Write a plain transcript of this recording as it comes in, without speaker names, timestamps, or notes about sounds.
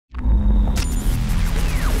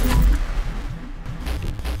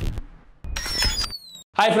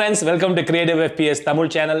Hi friends, welcome to Creative FPS Tamil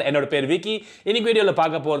channel. என்னோட பேர் Vicky. இன்னைக்கு வீடியோல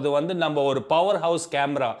பார்க்க போறது வந்து நம்ம ஒரு பவர் ஹவுஸ்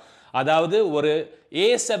கேமரா, அதாவது ஒரு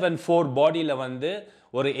A7R5 பாடியில வந்து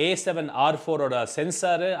ஒரு A7R5 ஓட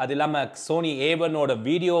சென்சார், அது இல்லாம Sony A1 ஓட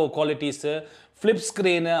வீடியோ குவாலிட்டிஸ், ஃபிளிப்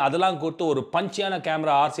ஸ்கிரீன் அதெல்லாம் கொடுத்து ஒரு பஞ்சியான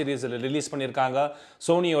கேமரா R சீரிஸ்ல ரிலீஸ் பண்ணிருக்காங்க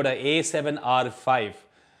Sonyயோட A7R5.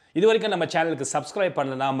 இதுவரைக்கும் நம்ம சேனலுக்கு சப்ஸ்கிரைப்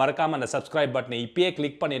பண்ணலனா மறக்காம அந்த சப்ஸ்கிரைப் பட்டனை இப்பயே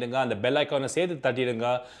கிளிக் பண்ணிடுங்க, அந்த பெல் ஐகானை சேர்த்து தட்டிடுங்க.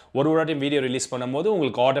 ஒரு வாட்டி வீடியோ ரிலீஸ் பண்ணும்போது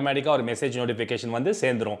உங்களுக்கு ஆட்டோமேட்டிக்கா ஒரு மெசேஜ் நோட்டிஃபிகேஷன் வந்து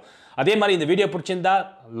சேர்ந்துரும். அதே மாதிரி இந்த வீடியோ பிடிச்சிருந்தா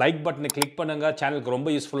லைக் பட்டனை கிளிக் பண்ணுங்க, சேனலுக்கு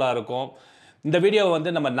ரொம்ப யூஸ்ஃபுல்லா இருக்கும். இந்த வீடியோ வந்து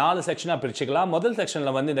நம்ம 4 செக்ஷனா பிரிச்சுக்கலாம். முதல்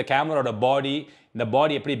செக்ஷன்ல வந்து இந்த கேமராவோட பாடி, இந்த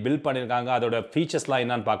பாடி எப்படி பில்ட் பண்ணிருக்காங்க, அதோட ஃபீச்சர்ஸ்லாம்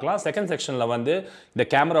என்னன்னு பார்க்கலாம். செகண்ட் செக்ஷன்ல வந்து இந்த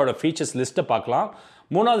கேமராவோட ஃபீச்சர்ஸ் லிஸ்ட்டை பார்க்கலாம்.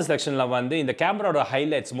 மூணாவது செக்ஷன்ல வந்து இந்த கேமராவோட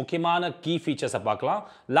ஹைலைட்ஸ், முக்கியமான கீ ஃபீச்சர்ஸை பார்க்கலாம்.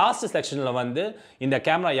 லாஸ்ட் செக்ஷன்ல வந்து இந்த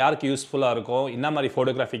கேமரா யாருக்கு யூஸ்ஃபுல்லாக இருக்கும், என்ன மாதிரி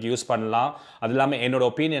ஃபோட்டோகிராஃபிக்கு யூஸ் பண்ணலாம், அது இல்லாமல் என்னோட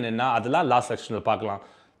ஒப்பீனியன் என்ன, அதெல்லாம் லாஸ்ட் செக்ஷனில் பார்க்கலாம்.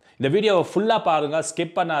 இந்த வீடியோவை ஃபுல்லாக பாருங்கள்,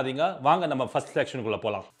 ஸ்கிப் பண்ணாதீங்க. வாங்க நம்ம ஃபர்ஸ்ட் செக்ஷனுக்குள்ளே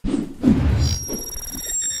போகலாம்.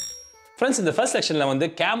 ஃப்ரெண்ட்ஸ், இந்த ஃபர்ஸ்ட் செக்ஷனில் வந்து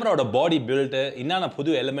கேமராவோட பாடி பில்டு, என்னென்ன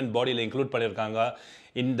புது எலிமெண்ட் பாடியில் இன்க்ளூட் பண்ணியிருக்காங்க,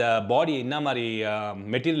 இந்த பாடி என்ன மாதிரி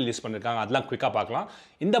மெட்டீரியல் யூஸ் பண்ணியிருக்காங்க, அதெல்லாம் குயிக்காக பார்க்கலாம்.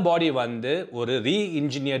 இந்த பாடி வந்து ஒரு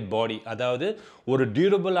ரீஇன்ஜினியர்ட் பாடி, அதாவது ஒரு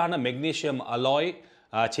டியூரபிளான மெக்னீஷியம் அலாய்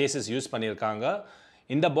சேசஸ் யூஸ் பண்ணியிருக்காங்க.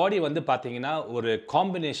 இந்த பாடி வந்து பார்த்தீங்கன்னா ஒரு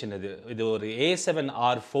காம்பினேஷன், இது ஒரு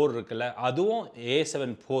A7R4 இருக்குல்ல, அதுவும்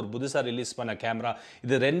A7R5 புதுசாக ரிலீஸ் பண்ண கேமரா,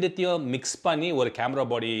 இது ரெண்டுத்தையும் மிக்ஸ் பண்ணி ஒரு கேமரா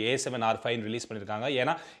பாடி A7R5 ரிலீஸ் பண்ணியிருக்காங்க.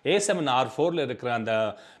 ஏன்னா A7R4ல இருக்கிற அந்த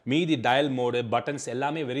மீதி டயல் மோடு, பட்டன்ஸ்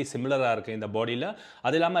எல்லாமே வெரி சிமிலராக இருக்குது இந்த பாடியில்.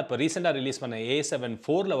 அது இல்லாமல் இப்போ ரீசெண்டாக ரிலீஸ் பண்ண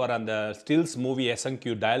A7IV வர அந்த ஸ்டில்ஸ் மூவி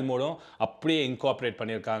SNQ டயல் மோடும் அப்படியே இன்கார்பரேட்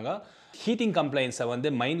பண்ணியிருக்காங்க. ஹீட்டிங் கம்ப்ளைண்ட்ஸை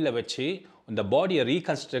வந்து மைண்டில் வச்சு இந்த பாடியை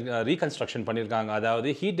ரீகன்ஸ்ட்ரக்ஷன் பண்ணியிருக்காங்க. அதாவது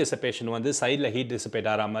ஹீட் டிசிபேஷன் வந்து சைடில் ஹீட் டிசிபேட்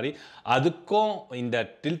ஆகிற மாதிரி, அதுக்கும் இந்த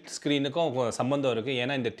டில்ட் ஸ்க்ரீனுக்கும் சம்மந்தம் இருக்குது.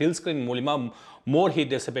 ஏன்னா இந்த டில்ட் ஸ்க்ரீன் மூலிமா மோர்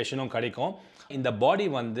ஹீட் டிசிபேஷனும் கிடைக்கும். இந்த பாடி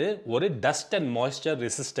வந்து ஒரு dust and moisture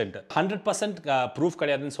resistant. 100% proof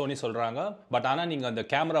கிடையாதுன்னு சோனி சொல்கிறாங்க. பட் ஆனால் நீங்கள் அந்த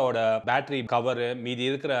கேமராவோட பேட்டரி கவரு, மீதி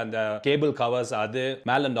இருக்கிற அந்த கேபிள் கவர்ஸ், அது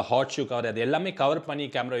மேலே அந்த ஹாட் ஷூ கவர், அது எல்லாமே கவர் பண்ணி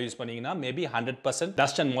கேமரா யூஸ் பண்ணிங்கன்னா maybe 100%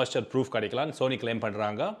 dust and moisture proof கிடைக்கலாம் சோனி கிளைம்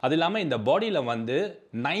பண்ணுறாங்க. அது இல்லாமல் இந்த பாடியில் வந்து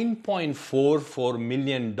 9.44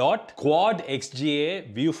 million dot quad XGA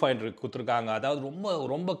view finder கொடுத்துருக்காங்க. அதாவது ரொம்ப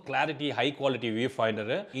ரொம்ப கிளாரிட்டி, ஹை குவாலிட்டி வியூ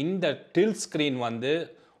ஃபைண்டரு. இந்த டில்ட் ஸ்க்ரீன் வந்து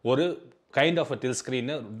ஒரு kind of a till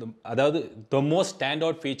screen, அதாவது the most stand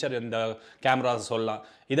out feature இந்த கேமராஸ் சொல்லலாம்.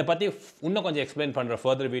 இதை பற்றி இன்னும் கொஞ்சம் எக்ஸ்பிளைன் பண்ணுற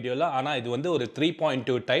ஃபர்தர் வீடியோவில். ஆனால் இது வந்து ஒரு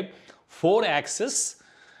 3.2 type 4 axis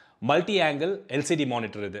multi angle LCD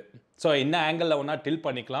monitor இது. ஸோ என்ன ஆங்கிளில் ஒன்றா டில்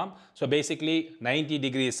பண்ணிக்கலாம். ஸோ பேசிக்லி 90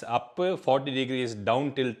 டிகிரிஸ் அப்பு, 40 decrease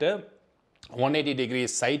down tilt, 180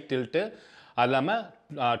 decrease side tilt, அது இல்லாமல்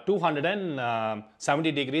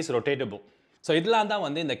 270 டிகிரிஸ் ரொட்டேட்டபிள். ஸோ இதெல்லாம் தான்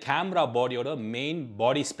வந்து இந்த கேமரா பாடியோட மெயின்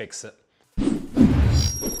பாடி ஸ்பெக்ஸு.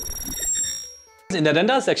 இந்த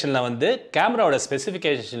ரெண்டாவது செக்ஷனில் வந்து கேமராவோட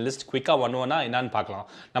ஸ்பெசிஃபிகேஷன் லிஸ்ட் குயிக்காக ஒன்று என்னன்னு பார்க்கலாம்.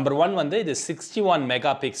 நம்பர் 1 வந்து இது 61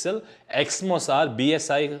 mega pixel XMOS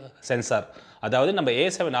BSI sensor. அதாவது நம்ம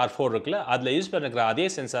A7R4 இருக்குல்ல, அதில் யூஸ் பண்ணிருக்கிற அதே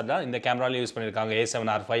சென்சார் தான் இந்த கேமராவில் யூஸ் பண்ணியிருக்காங்க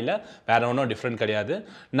A7R5ல. வேறு ஒன்றும் டிஃப்ரெண்ட் கிடையாது.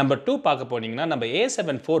 நம்பர் 2 பார்க்க போனீங்கன்னா, நம்ம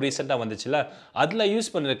A7R4 ரீசெண்டாக வந்துச்சுல, அதில்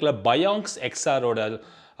யூஸ் பண்ணிருக்கிற Bionx XRோட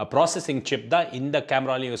ப்ராசஸிங் சிப் தான் இந்த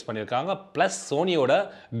கேமராலையும் யூஸ் பண்ணியிருக்காங்க. Plus சோனியோட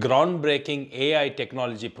ground braking AI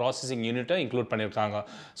technology processing யூனிட்டை இன்க்ளூட் பண்ணியிருக்காங்க.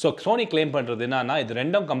 ஸோ சோனி கிளைம் பண்ணுறது என்னன்னா, இது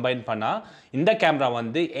ரெண்டும் கம்பைன் பண்ணால் இந்த கேமரா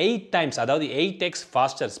வந்து 8 டைம்ஸ், அதாவது 8x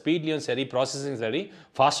ஃபாஸ்டர், ஸ்பீட்லேயும் சரி ப்ராசஸிங் சரி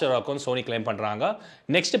ஃபாஸ்டராக இருக்கும்னு சோனி கிளைம் பண்ணுறாங்க.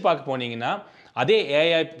 நெக்ஸ்ட் பார்க்க போனீங்கன்னா, அதே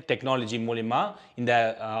AI டெக்னாலஜி மூலிமா இந்த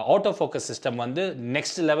ஆட்டோ ஃபோக்கஸ் சிஸ்டம் வந்து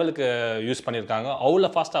நெக்ஸ்ட் லெவலுக்கு யூஸ் பண்ணியிருக்காங்க. அவ்வளோ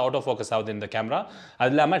ஃபாஸ்ட்டாக ஆட்டோ ஃபோக்கஸ் ஆகுது இந்த கேமரா.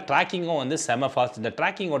 அது இல்லாமல் ட்ராக்கிங்கும் வந்து செம ஃபாஸ்ட். இந்த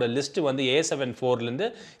ட்ராக்கிங்கோட லிஸ்ட்டு வந்து A7R4லேருந்து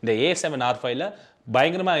இந்த A7R5ல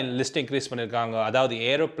பயங்கரமாக லிஸ்ட் இன்க்ரீஸ் பண்ணியிருக்காங்க. அதாவது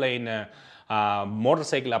ஏரோப்ளைன், மோட்டர்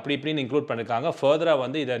சைக்கிள் அப்படி இப்படின்னு இன்க்ளூட் பண்ணியிருக்காங்க. ஃபர்தராக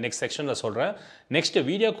வந்து இதை நெக்ஸ்ட் செக்ஷனில் சொல்கிறேன். நெக்ஸ்ட்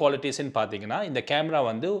வீடியோ குவாலிட்டிஸ்ன்னு பார்த்தீங்கன்னா, இந்த கேமரா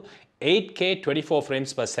வந்து 8K 24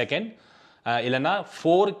 ஃப்ரேம்ஸ் பர் செகண்ட், இல்லைனா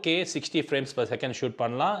 4K 60 frames per second shoot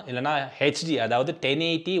பண்ணலாம், இல்லைனா HD அதாவது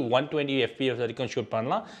 1080 120 FPS வரைக்கும் ஷூட்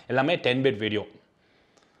பண்ணலாம். எல்லாமே 10 பிட் வீடியோ.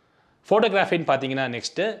 ஃபோட்டோகிராஃபின்னு பார்த்தீங்கன்னா,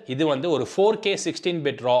 நெக்ஸ்ட்டு இது வந்து ஒரு 4K 16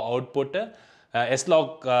 பிட் ரா அவுட்புட்டு,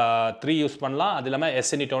 S-Log3 யூஸ் பண்ணலாம். அது இல்லாமல்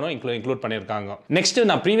SNITOனும் இன்க்ளூட் பண்ணியிருக்காங்க. நெக்ஸ்ட்டு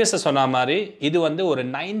நான் ப்ரீவியஸாக சொன்ன மாதிரி இது வந்து ஒரு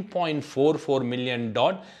 9.44 million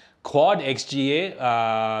dot Quad XGA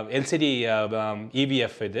LCD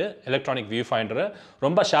EVF இது electronic viewfinder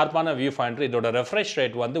ரொம்ப ஷார்ப்பான viewfinder இதோட refresh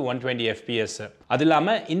rate வந்து 120 fps அது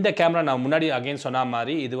இல்லாம இந்த கேமரா நான் முன்னாடி அகைன் சொன்ன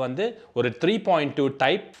மாதிரி இது வந்து ஒரு 3.2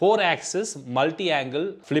 type 4 axis multi angle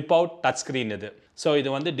flip out touch screen இது ஸோ இது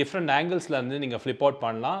வந்து டிஃப்ரெண்ட் ஆங்கிள்ஸில் இருந்து நீங்கள் ஃப்ளிப் அவுட்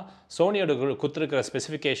பண்ணலாம் சோனியோட கொடுத்துருக்கிற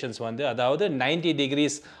ஸ்பெசிஃபிகேஷன்ஸ் வந்து அதாவது 90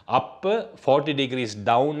 degrees அப்பு 40 degrees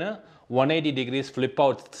town 180 degrees flip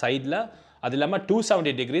out சைடில் அது இல்லாமல்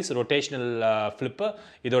 270 degrees ரொட்டேஷனல் ஃப்ளிப்பு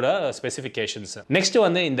இதோட ஸ்பெசிஃபிகேஷன்ஸ் நெக்ஸ்ட்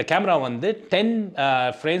வந்து இந்த கேமரா வந்து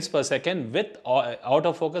 10 frames per second with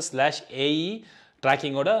auto focus /AE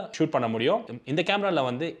ட்ராக்கிங்கோட shoot பண்ண முடியும் இந்த கேமராவில்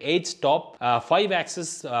வந்து 8 ஸ்டாப் 5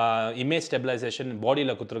 ஆக்சிஸ் இமேஜ் ஸ்டெபிலைசேஷன்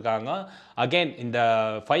பாடியில் கொடுத்துருக்காங்க அகெயின் இந்த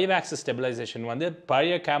 5 ஆக்சிஸ் ஸ்டெபிலைசேஷன் வந்து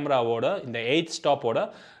பழைய கேமராவோட இந்த 8 ஸ்டாப்போட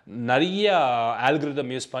நிறைய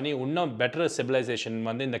ஆல்கிரிதம் யூஸ் பண்ணி இன்னும் பெட்டர் ஸ்டெபிலைசேஷன்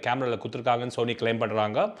வந்து இந்த கேமராவில் கொடுத்துருக்காங்கன்னு சோனி கிளைம்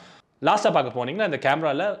பண்ணுறாங்க லாஸ்ட்டாக பார்க்க போனீங்கன்னா இந்த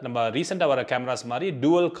கேமராவில் நம்ம ரீசெண்டாக வர கேமராஸ் மாதிரி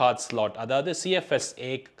டூவல் கார்ட் ஸ்லாட் அதாவது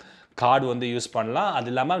CFSA கார்டு வந்து யூஸ் பண்ணலாம் அது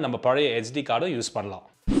இல்லாமல் நம்ம பழைய HD கார்டும் யூஸ் பண்ணலாம்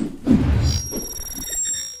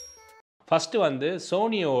ஃபஸ்ட்டு வந்து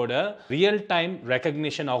சோனியோட real time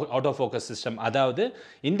recognition auto focus system அதாவது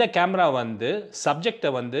இந்த கேமரா வந்து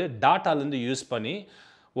சப்ஜெக்டை வந்து டாட்டாலேருந்து யூஸ் பண்ணி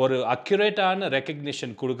ஒரு அக்யூரேட்டான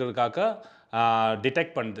ரெக்கக்னிஷன் கொடுக்கறதுக்காக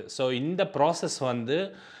டிடெக்ட் பண்ணுது ஸோ இந்த ப்ராசஸ் வந்து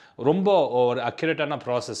ரொம்ப ஒரு அக்யூரேட்டான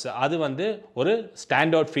ப்ராசஸ் அது வந்து ஒரு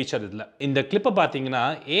ஸ்டாண்டர்ட் ஃபீச்சர் இதில் இந்த கிளிப்பை பார்த்தீங்கன்னா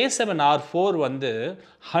A7R4 வந்து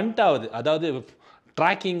ஹண்ட் ஆகுது அதாவது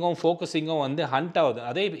ட்ராக்கிங்கும் ஃபோக்கஸிங்கும் வந்து ஹண்ட் ஆகுது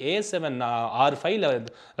அதே A7R5ல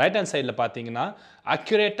ரைட் ஹேண்ட் சைடில் பார்த்தீங்கன்னா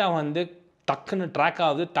அக்யூரேட்டாக வந்து டக்குன்னு ட்ராக்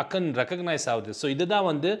ஆகுது டக்குன்னு ரெக்கக்னைஸ் ஆகுது ஸோ இதுதான்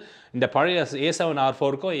வந்து இந்த பழைய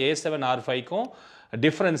A7R4க்கும் A7R5க்கும்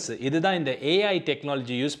டிஃப்ரென்ஸ் இதுதான் இந்த AI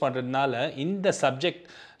டெக்னாலஜி யூஸ் பண்ணுறதுனால இந்த சப்ஜெக்ட்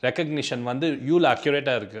ரெக்கக்னிஷன் வந்து இவ்வளோ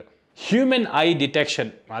அக்யூரேட்டாக இருக்குது ஹியூமன் ஐ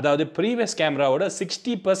டிடெக்ஷன் அதாவது ப்ரீவியஸ் கேமராவோட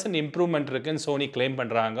 60% இம்ப்ரூவ்மெண்ட் இருக்குன்னு சோனி கிளைம்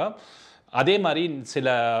பண்ணுறாங்க அதே மாதிரி சில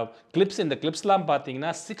கிளிப்ஸ் இந்த கிளிப்ஸ்லாம்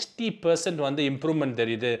பார்த்தீங்கன்னா 60% வந்து இம்ப்ரூவ்மெண்ட்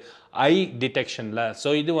தெரியுது ஐ டிடெக்ஷனில்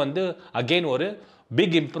ஸோ இது வந்து அகெயின் ஒரு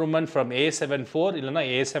பிக் இம்ப்ரூவ்மெண்ட் ஃப்ரம் A7 இல்லைனா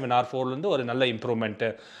A7R4லேருந்து ஒரு நல்ல இம்ப்ரூவ்மெண்ட்டு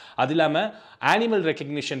அது இல்லாமல் ஆனிமல்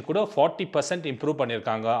ரெக்கக்னிஷன் கூட 40% இம்ப்ரூவ்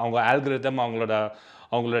பண்ணியிருக்காங்க அவங்க ஆல்கிரிதம்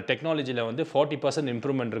அவங்களோட டெக்னாலஜியில் வந்து 40%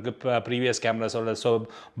 இம்ப்ரூவ்மெண்ட் இருக்குது ப்ரீவியஸ் கேமராஸோட ஸோ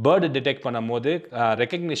பேர்டு டிடெக்ட் பண்ணும் போது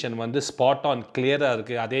ரெக்கக்னிஷன் வந்து ஸ்பாட் ஆன் கிளியராக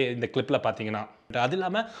இருக்குது அதே இந்த கிளிப்பில் பார்த்தீங்கன்னா அது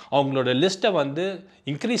இல்லாமல் அவங்களோட லிஸ்ட்டை வந்து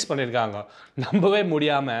இன்க்ரீஸ் பண்ணியிருக்காங்க நம்பவே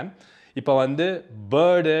முடியாமல் இப்போ வந்து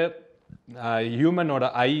பேர்டு ஹியூமனோட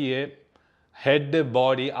ஐ ஹெட்டு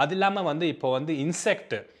பாடி அது இல்லாமல் வந்து இப்போ வந்து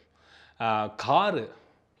insect car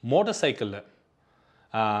motor cycle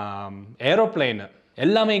aeroplane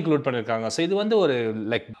எல்லாமே இன்க்ளூட் பண்ணியிருக்காங்க ஸோ இது வந்து ஒரு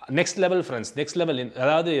like next level friends next level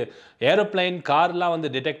அதாவது ஏரோப்ளைன் கார்லாம் வந்து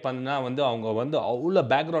டிடெக்ட் பண்ணால் வந்து அவங்க வந்து அவ்வளோ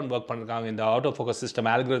பேக்ரவுண்ட் ஒர்க் பண்ணியிருக்காங்க இந்த ஆட்டோ ஃபோக்கஸ் சிஸ்டம்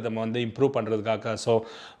ஆல்கிரிதம் வந்து இம்ப்ரூவ் பண்ணுறதுக்காக ஸோ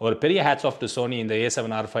ஒரு பெரிய ஹேட்ஸ் ஆஃப் டு சோனி இந்த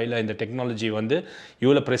A7R5ல இந்த டெக்னாலஜி வந்து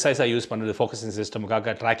இவ்வளோ ப்ரிசைஸாக யூஸ் பண்ணுறது ஃபோக்கஸிங்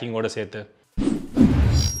சிஸ்டமுக்காக ட்ராக்கிங்கோடு சேர்த்து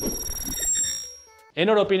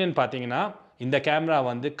என்னோட ஒப்பீனியன் பார்த்தீங்கன்னா இந்த கேமரா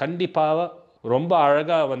வந்து கண்டிப்பாக ரொம்ப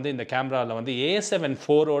அழகாக வந்து இந்த கேமராவில் வந்து A7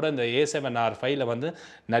 இந்த A7R5ல வந்து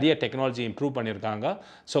நிறைய டெக்னாலஜி இம்ப்ரூவ் பண்ணியிருக்காங்க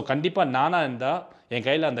ஸோ கண்டிப்பாக நானாக இருந்தால் என்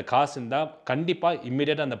கையில் அந்த காசு இருந்தால் கண்டிப்பாக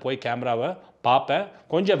இம்மிடியேட்டாக அந்த போய் கேமராவை பார்ப்பேன்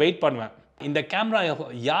கொஞ்சம் வெயிட் பண்ணுவேன் இந்த கேமரா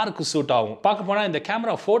யாருக்கு சூட் ஆகும் பார்க்க போனால் இந்த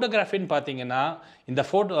கேமரா ஃபோட்டோகிராஃபின்னு பார்த்தீங்கன்னா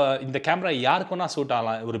இந்த கேமரா யாருக்குன்னா சூட்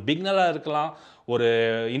ஆகலாம் ஒரு பிகினராக இருக்கலாம் ஒரு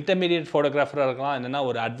இன்டர்மீடியட் ஃபோட்டோகிராஃபராக இருக்கலாம் இல்லைன்னா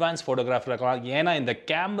ஒரு அட்வான்ஸ் ஃபோட்டோகிராஃபராக இருக்கலாம் ஏன்னா இந்த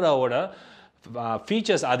கேமராவோட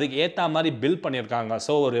ஃபீச்சர்ஸ் அதுக்கு ஏற்ற மாதிரி பில்ட் பண்ணியிருக்காங்க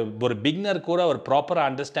ஸோ ஒரு பிகினர் கூட ஒரு ப்ராப்பராக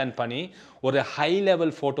அண்டர்ஸ்டாண்ட் பண்ணி ஒரு ஹை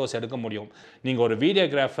லெவல் ஃபோட்டோஸ் எடுக்க முடியும் நீங்கள் ஒரு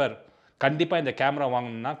வீடியோகிராஃபர் கண்டிப்பாக இந்த கேமரா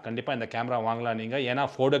வாங்கணும்னா கண்டிப்பாக இந்த கேமரா வாங்கலாம் நீங்கள் ஏன்னா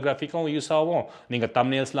ஃபோட்டோகிராஃபிக்கும் யூஸ் ஆகும் நீங்கள்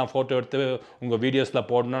தம்ப்நெயில்ஸ்லாம் ஃபோட்டோ எடுத்து உங்கள் வீடியோஸில்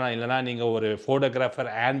போடணும்னா இல்லைனா நீங்கள் ஒரு ஃபோட்டோகிராஃபர்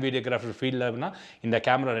அண்ட் வீடியோகிராஃபர் ஃபீல்டில்னா இந்த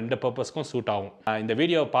கேமரா ரெண்டு பர்பஸ்க்கும் சூட் ஆகும் இந்த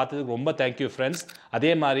வீடியோவை பார்த்ததுக்கு ரொம்ப தேங்க்யூ ஃப்ரெண்ட்ஸ்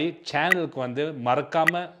அதே மாதிரி சேனலுக்கு வந்து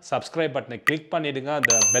மறக்காமல் சப்ஸ்கிரைப் பட்டனை கிளிக் பண்ணிவிடுங்க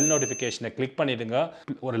அந்த பெல் நோட்டிஃபிகேஷனை கிளிக் பண்ணிவிடுங்க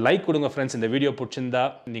ஒரு லைக் கொடுங்க ஃப்ரெண்ட்ஸ் இந்த வீடியோ பிடிச்சிருந்தா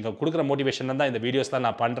நீங்கள் கொடுக்குற மோட்டிவேஷன் தான் இந்த வீடியோஸ்லாம்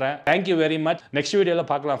நான் பண்ணுறேன் தேங்க்யூ வெரி மச் நெக்ஸ்ட் வீடியோவில்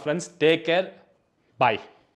பார்க்கலாம் ஃப்ரெண்ட்ஸ் டேக் கேர் பாய்